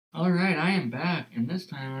Alright, I am back, and this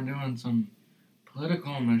time I'm doing some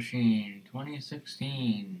Political Machine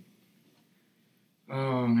 2016. Oh,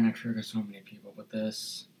 I'm gonna trigger so many people with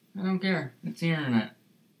this. I don't care. It's the internet.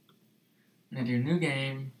 I'm gonna do new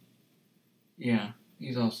game. Yeah,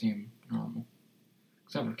 these all seem normal.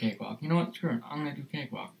 Except for Cakewalk. You know what? Screw it. I'm gonna do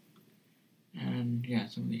Cakewalk. And yeah,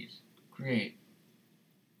 some of these. Create.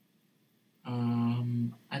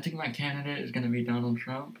 I think my candidate is gonna be Donald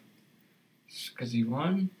Trump. Because he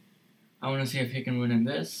won. I want to see if he can win in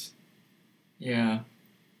this. Yeah.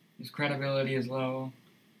 His credibility is low.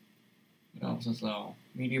 What else is low?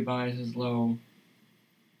 Media bias is low.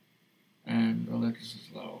 And religious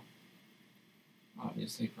is low.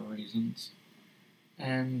 Obviously for reasons.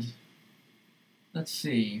 And let's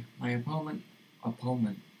see. My opponent.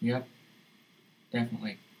 Yep.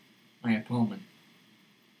 Definitely. My opponent.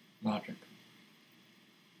 Logic.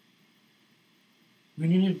 We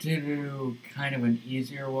needed to do kind of an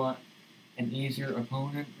easier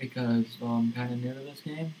opponent because, well, I'm kind of new to this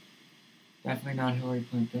game. Definitely not Hillary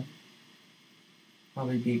Clinton.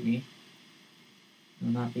 Probably beat me.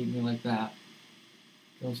 No, not beat me like that.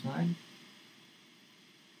 Kill sign?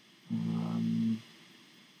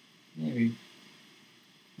 Maybe.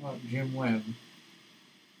 How about Jim Webb?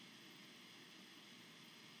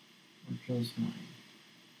 Or kill sign?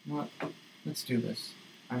 You know what? Let's do this.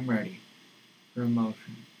 I'm ready. For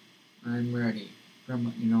emotion. I'm ready. You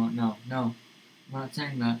know what? No. I'm not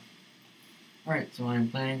saying that. Alright, so I'm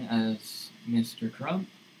playing as Mr. Trump,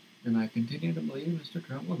 and I continue to believe Mr.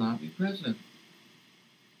 Trump will not be president.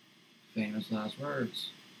 Famous last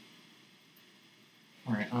words.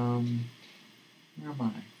 Alright, where am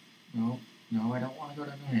I? No, I don't want to go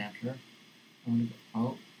to New Hampshire. I want to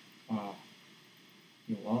go,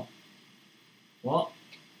 you what? What?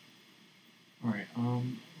 Alright,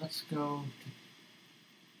 let's go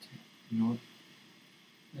to, you know what?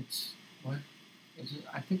 What?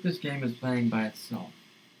 I think this game is playing by itself.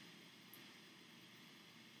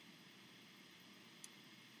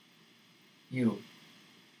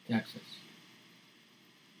 Texas.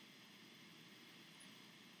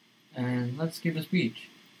 And let's give a speech.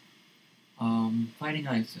 Fighting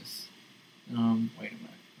ISIS. Wait a minute.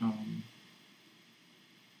 Where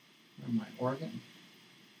am I? Oregon?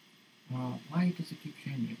 Why does it keep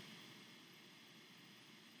changing?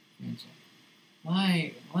 Cancel.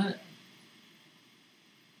 Why? What?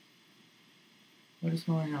 What is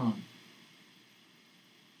going on?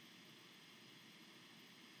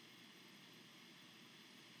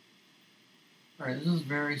 Alright, this is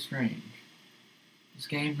very strange. This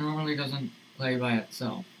game normally doesn't play by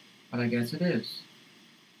itself, but I guess it is.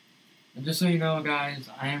 And just so you know, guys,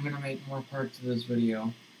 I am going to make more parts of this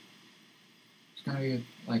video. It's going to be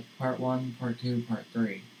like part 1, part 2, part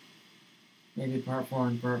 3. Maybe part 4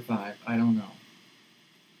 and part 5, I don't know.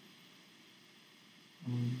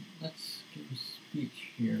 Let's give a speech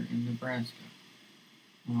here in Nebraska.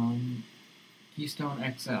 Keystone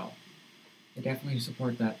XL. I definitely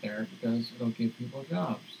support that there because it'll give people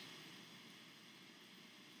jobs.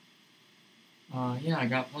 Yeah, I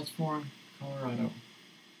got +4 in Colorado.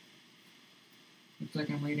 Looks like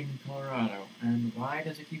I'm leading in Colorado. And why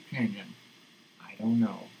does it keep changing? I don't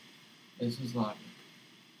know. This is logic.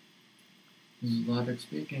 This is logic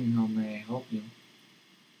speaking. How may I help you?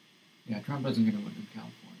 Yeah, Trump isn't going to win in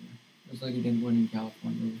California. Just like he didn't win in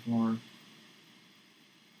California before.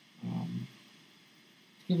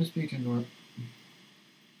 Let's give a speech in North.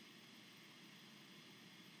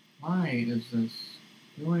 Why is this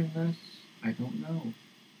doing this? I don't know.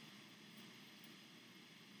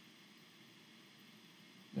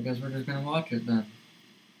 I guess we're just gonna watch it then.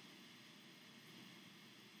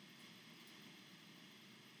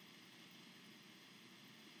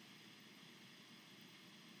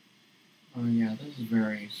 Oh yeah, this is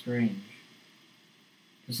very strange.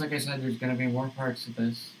 Just like I said, there's gonna be more parts to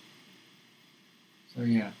this. So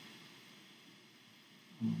yeah.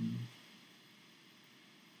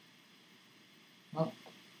 Well,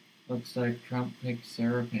 looks like Trump picked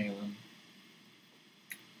Sarah Palin.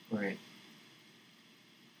 Great.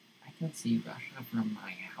 I can see Russia from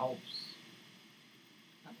my house.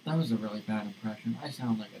 That was a really bad impression. I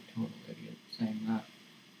sound like a total idiot saying that.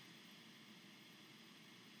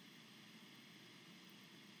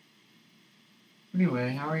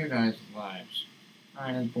 Anyway, how are your guys' lives?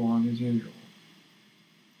 Mine is boring as usual.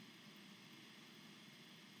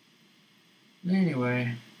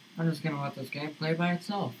 Anyway, I'm just gonna let this game play by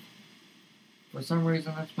itself. For some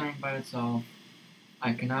reason it's playing by itself.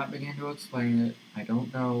 I cannot begin to explain it. I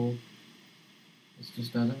don't know. This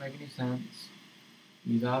just doesn't make any sense.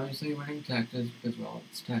 He's obviously winning Texas because, well,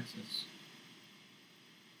 it's Texas.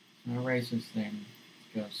 It's not a racist thing. It's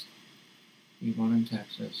just he won in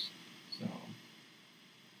Texas. So,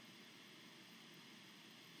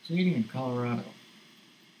 leading in Colorado.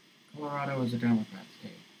 Colorado is a Democrat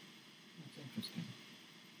state. That's interesting.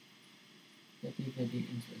 50-50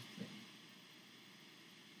 interesting.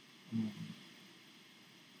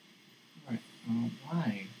 Alright,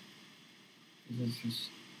 why is this just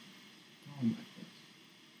going like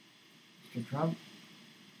this? Mr. Trump?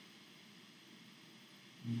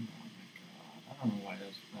 Oh my god, I don't know why this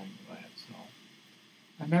is playing by itself.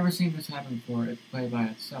 I've never seen this happen before, it play by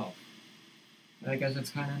itself. But I guess it's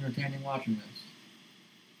kind of entertaining watching this.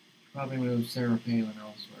 Probably move Sarah Palin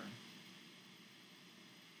elsewhere.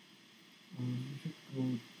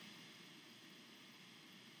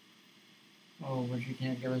 Oh, but she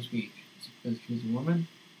can't give a speech. Is it because she's a woman?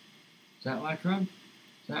 Is that why, Trump?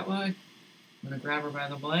 Is that why? I'm gonna grab her by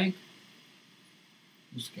the blank?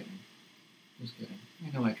 Just kidding. Just kidding. I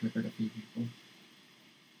know I triggered a few people.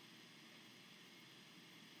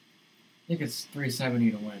 I think it's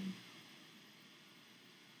 370 to win.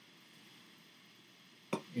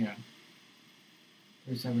 Yeah.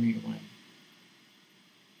 370 to win.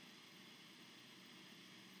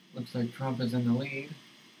 Looks like Trump is in the lead.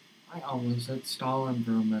 I almost said Stalin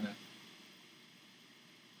for a minute.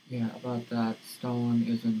 Yeah, about that. Stalin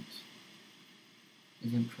isn't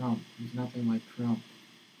Trump. He's nothing like Trump.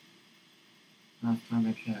 Last time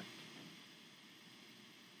I checked.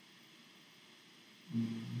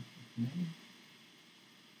 Okay.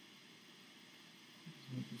 Let's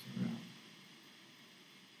move this around.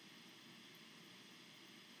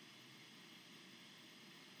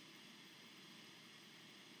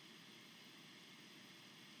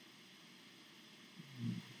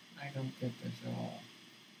 I don't get this at all.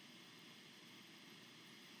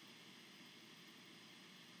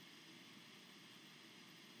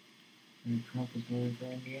 And Trump is going for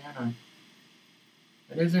Indiana.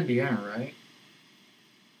 It is Indiana, right?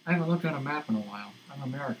 I haven't looked at a map in a while. I'm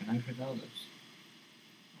American. I should know this.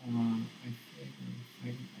 I favor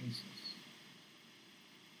fighting ISIS.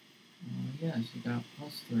 Yes, you got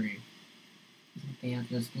 +3. Isn't that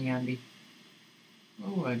just handy?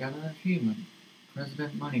 Oh, I got an achievement.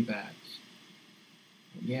 President Moneybags.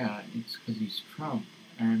 Yeah, it's because he's Trump,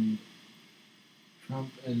 and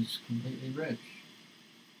Trump is completely rich.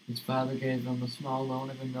 His father gave him a small loan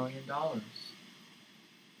of $1 million.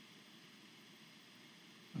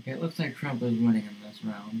 Okay, it looks like Trump is winning in this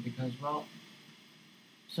round because, well,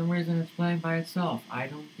 for some reason it's playing by itself. I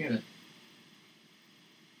don't get it.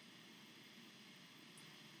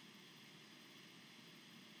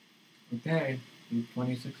 Okay,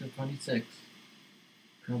 26 or 26.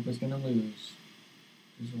 Trump is gonna lose.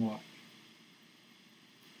 Just watch.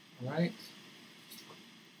 Alright?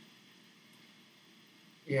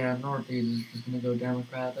 Yeah, Northeast is just gonna go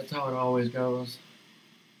Democrat. That's how it always goes.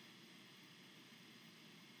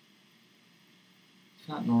 It's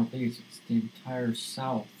not Northeast, it's the entire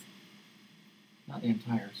South. Not the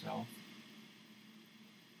entire South.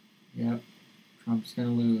 Yep, Trump's gonna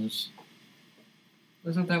lose.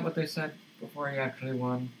 Wasn't that what they said before he actually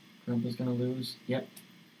won? Trump is gonna lose? Yep,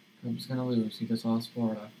 Trump's gonna lose. He just lost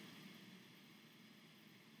Florida.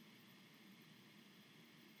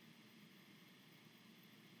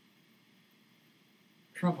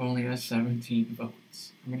 Trump only has 17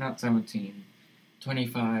 votes. I mean, not 17.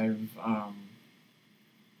 25,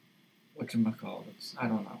 whatchamacallits. I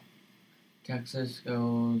don't know. Texas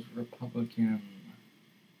goes Republican.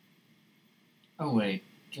 Oh, wait.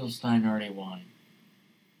 Jill Stein already won.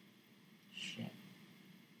 Shit.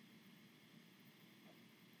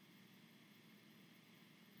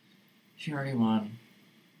 She already won.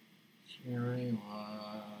 She already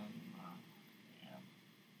won.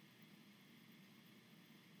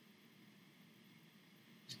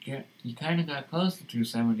 Yeah. You kind of got close to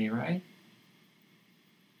 270, right?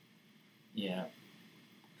 Yeah.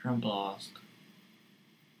 Trump lost.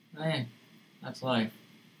 Hey, that's life.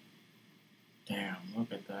 Damn,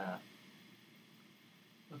 look at that.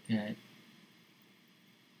 Okay.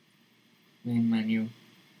 Main menu.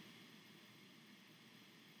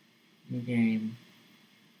 New game.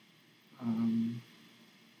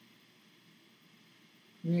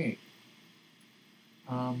 Create.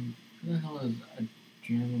 Who the hell is a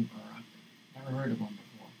Jim Barack? Never heard of him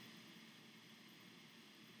before.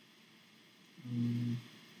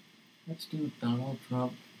 Let's do Donald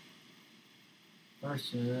Trump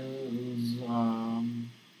versus, you wanna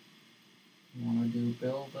do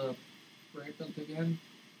Bill the Rapist again?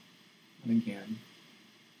 And again.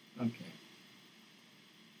 Okay.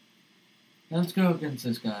 Now let's go against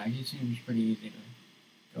this guy. He seems pretty easy to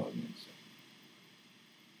go against.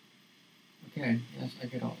 Okay, yes, I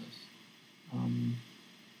get all this.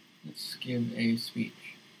 let's give a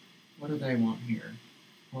speech. What do they want here?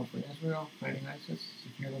 Well, for Israel, fighting ISIS,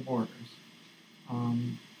 secure the borders.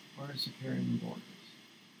 We're securing the borders.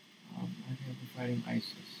 I think we're fighting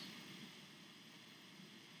ISIS.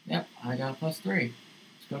 Yep, I got +3. Let's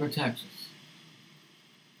go to Texas.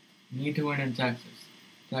 Need to win in Texas.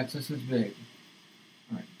 Texas is big.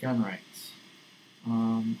 Alright, gun rights.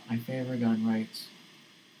 I favor gun rights.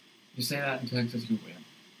 You say that in Texas, you win.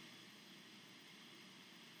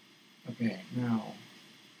 Okay, now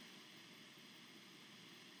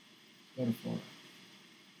let's go to Florida.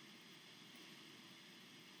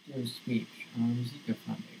 Give speech on Zika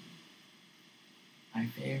funding. I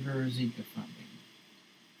favor Zika funding.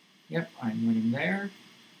 Yep, I'm winning there.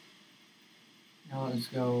 Now let's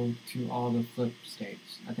go to all the flip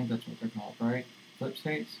states. I think that's what they're called, right? Flip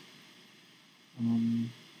states?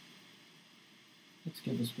 Let's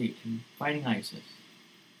give a speech on fighting ISIS.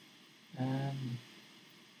 And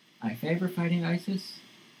I favor fighting ISIS.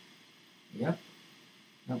 Yep.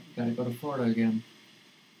 Nope, gotta go to Florida again.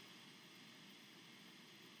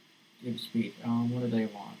 Give speech. What do they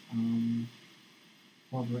want?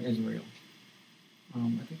 Well, for Israel.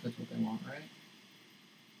 I think that's what they want, right?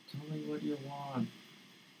 Tell me what you want.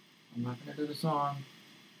 I'm not gonna do the song.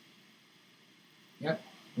 Yep,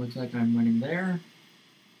 looks like I'm winning there.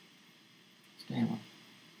 Stamina.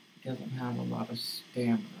 He doesn't have a lot of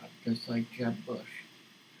stamina, just like Jeb Bush.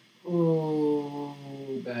 Oh,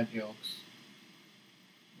 bad jokes.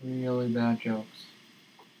 Really bad jokes.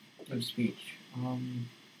 Good speech.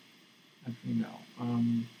 Actually no.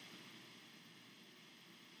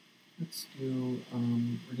 Let's do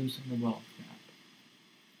reducing the wealth gap.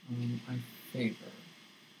 I favor.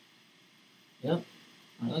 Yep.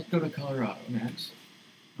 Let's go to Colorado next.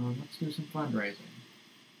 Let's do some fundraising.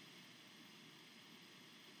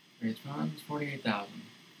 Raise funds, 48,000.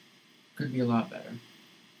 Could be a lot better.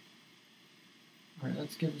 Alright,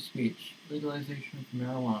 let's give a speech. Legalization of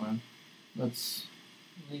marijuana. That's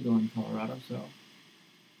legal in Colorado, so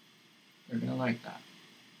they're gonna like that.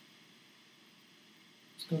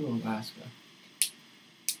 Let's go to Alaska.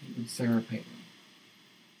 Meet with Sarah Palin.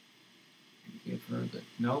 Give her the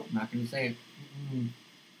nope, not gonna say it.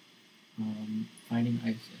 Fighting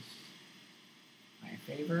ISIS. I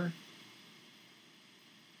favor.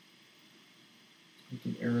 Let's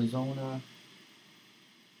go to Arizona.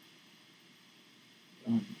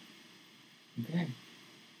 Done. Okay.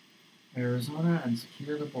 Arizona and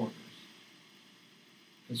secure the borders.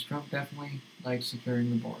 Because Trump definitely likes securing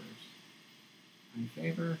the borders. I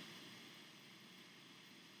favor.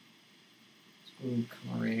 Let's go to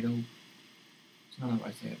Colorado. It's not how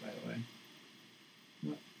I say it, by the way.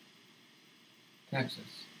 No.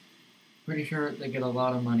 Texas. Pretty sure they get a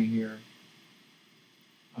lot of money here.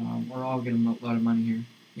 We're all getting a lot of money here.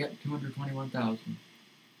 Yep, 221,000.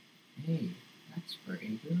 Hey, that's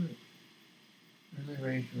pretty good. Early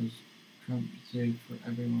ratios Trump zig for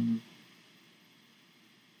everyone.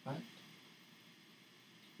 What?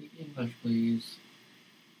 Speak English, please.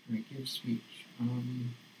 Alright, give speech.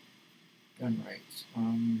 Gun rights.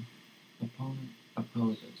 Opponent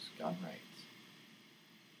opposes gun rights.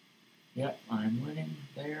 Yep, I'm winning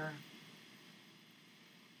there.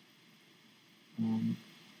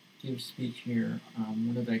 Give speech here.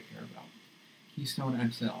 What do they care about? Keystone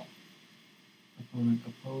XL. Opponent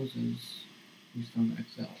opposes Keystone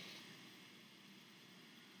XL.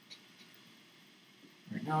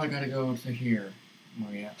 Alright, now I gotta go to here.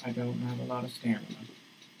 Oh yeah, I don't have a lot of stamina.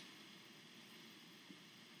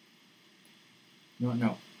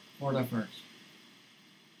 No. Florida first.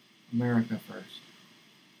 America first.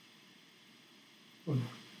 Ooh,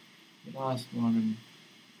 we lost one in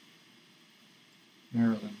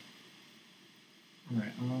Maryland.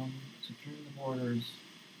 Alright, securing the borders.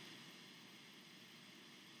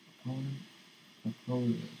 Opponent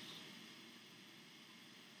opposes.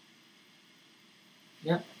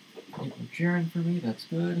 Yep, people cheering for me, that's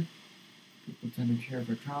good. People tend to cheer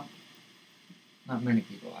for Trump. Not many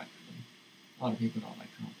people, actually. A lot of people don't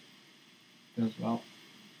like Trump. Because, well,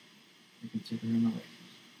 they consider him a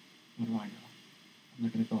racist. What do I know? I'm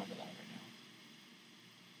not going to go into that right now.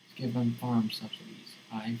 Let's give them farm subsidies.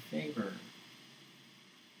 I favor.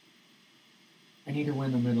 I need to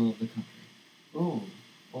win the middle of the country. Ooh,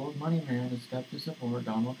 old money man is stepped to support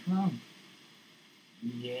Donald Trump.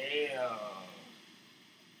 Yeah.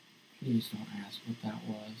 Please don't ask what that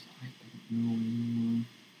was. I don't know anymore.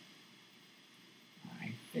 I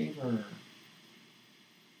favor.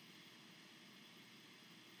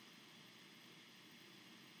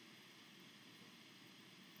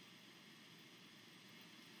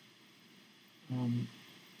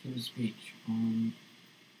 Give a speech.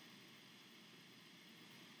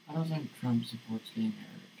 I don't think Trump supports gay marriage.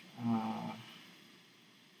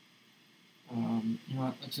 You know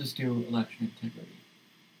what? Let's just do election integrity.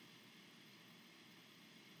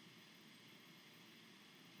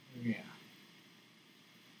 Yeah.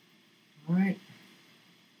 Alright.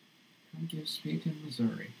 Trump gives speech in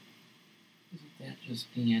Missouri. Isn't that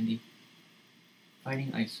just dandy?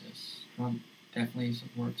 Fighting ISIS. Trump definitely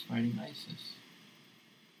supports fighting ISIS.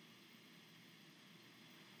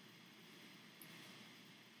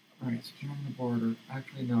 Alright, securing the border.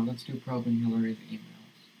 Actually, no, let's do probing Hillary's emails.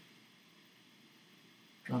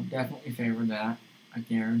 Trump definitely favored that. I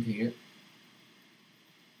guarantee it.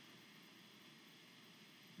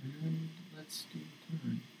 And let's do a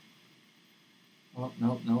turn. Oh,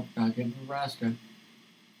 nope. Gotta get Nebraska.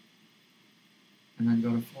 And then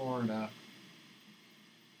go to Florida.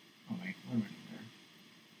 Oh, wait, we're winning there.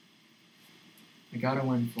 I gotta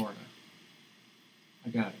win Florida. I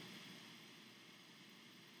got it.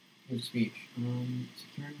 Good speech. Securing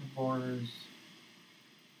the borders.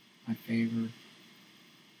 My favor.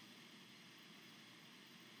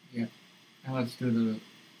 Yep. Now let's do the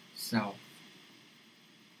South.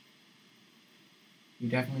 We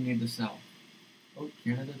definitely need the South. Oh,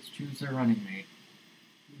 candidates choose their running mate.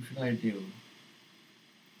 Who should I do?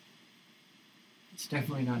 It's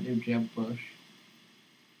definitely not do Jeb Bush.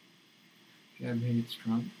 Jeb hates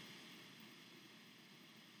Trump.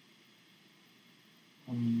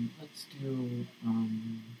 Let's do,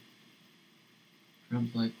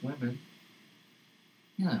 Trump like women.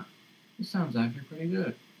 Yeah, this sounds actually pretty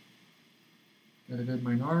good. Got a good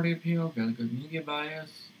minority appeal, got a good media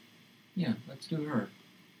bias. Yeah, let's do her.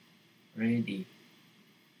 Ready.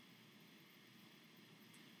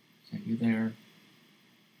 Send you there.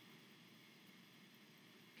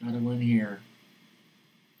 Gotta win here.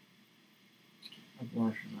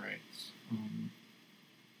 Abortion rights.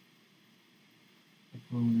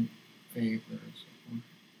 Opponent favors abortion.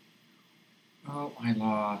 Oh, I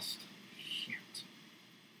lost. Shit.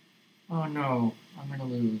 Oh no, I'm gonna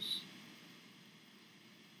lose.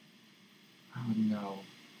 Oh no.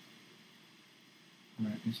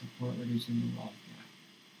 Alright, I support reducing the wealth gap.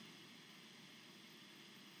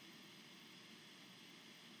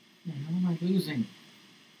 Yeah, how am I losing?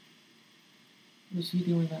 What is he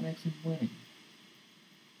doing that makes him winning?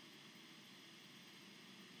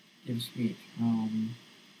 Give speech. I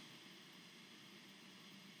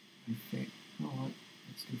favor. You know what?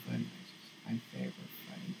 Let's do fighting ISIS. I favor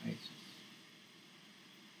fighting ISIS.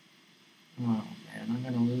 Oh man, I'm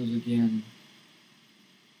gonna lose again.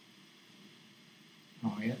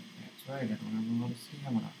 Oh yeah, that's right. I don't have a lot of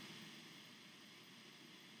stamina.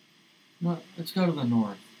 No, let's go to the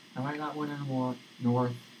north. I might not win anymore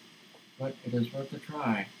north, but it is worth a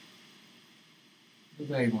try. What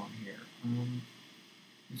do they want here?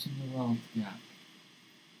 Using the wealth gap.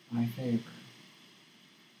 I favor.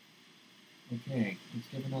 Okay, let's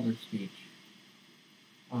give another speech.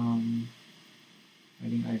 Fighting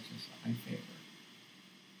ISIS, I favor.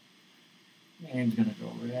 Name's gonna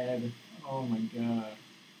go red. Oh my god.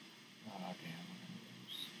 Oh damn, I'm gonna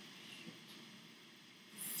lose.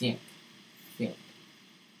 Shit. Shit.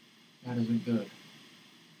 That isn't good.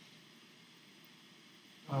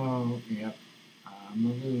 Oh, yep. I'm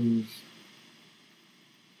gonna lose.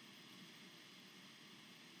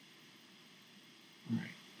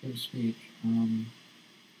 Alright, give speech.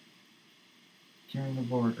 Securing the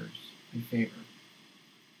borders. I favor.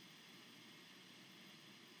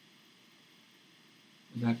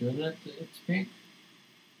 Is that good that it's pink?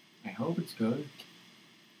 I hope it's good.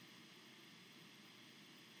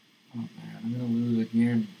 Oh man, I'm gonna lose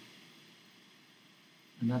again.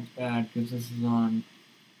 And that's bad because this is on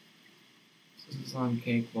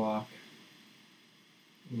Cakewalk.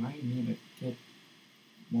 Ooh, I need to get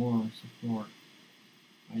more support.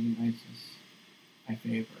 Fighting ISIS. I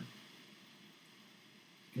favor.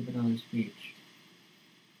 Give another speech.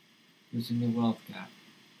 Using the wealth gap.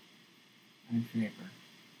 I favor.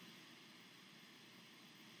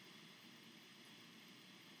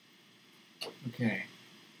 Okay.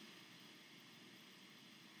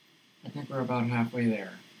 I think we're about halfway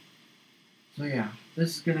there. So yeah,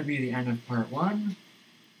 this is going to be the end of part 1.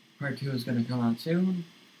 Part 2 is going to come out soon.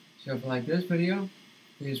 So if you like this video,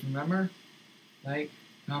 please remember, like,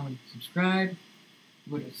 comment, subscribe.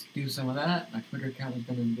 We'll just do some of that. My Twitter account is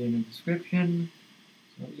going to be in the description.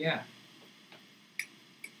 So yeah.